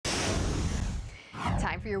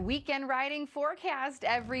Time for your weekend riding forecast,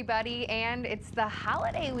 everybody, and it's the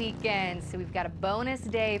holiday weekend, so we've got a bonus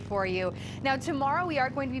day for you. Now, tomorrow we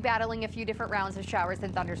are going to be battling a few different rounds of showers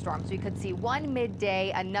and thunderstorms. We could see one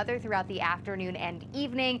midday, another throughout the afternoon and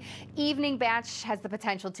evening. Evening batch has the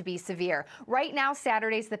potential to be severe. Right now,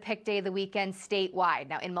 Saturday's the pick day of the weekend statewide.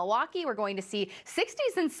 Now, in Milwaukee, we're going to see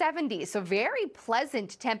 60s and 70s, so very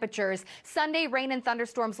pleasant temperatures. Sunday, rain and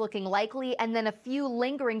thunderstorms looking likely, and then a few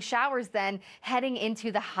lingering showers then heading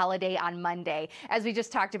into the holiday on Monday. As we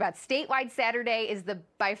just talked about, statewide Saturday is the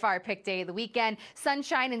by far pick day of the weekend.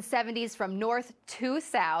 Sunshine and 70s from north to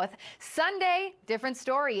south. Sunday, different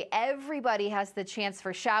story. Everybody has the chance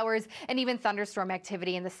for showers and even thunderstorm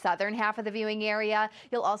activity in the southern half of the viewing area.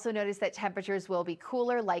 You'll also notice that temperatures will be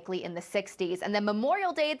cooler, likely in the 60s. And then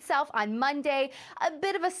Memorial Day itself on Monday, a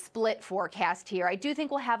bit of a split forecast here. I do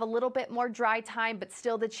think we'll have a little bit more dry time, but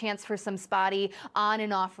still the chance for some spotty on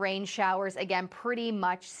and off rain showers. Again, pretty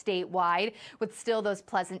much statewide with still those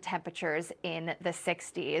pleasant temperatures in the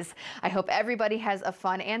 60s. I hope everybody has a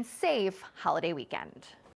fun and safe holiday weekend.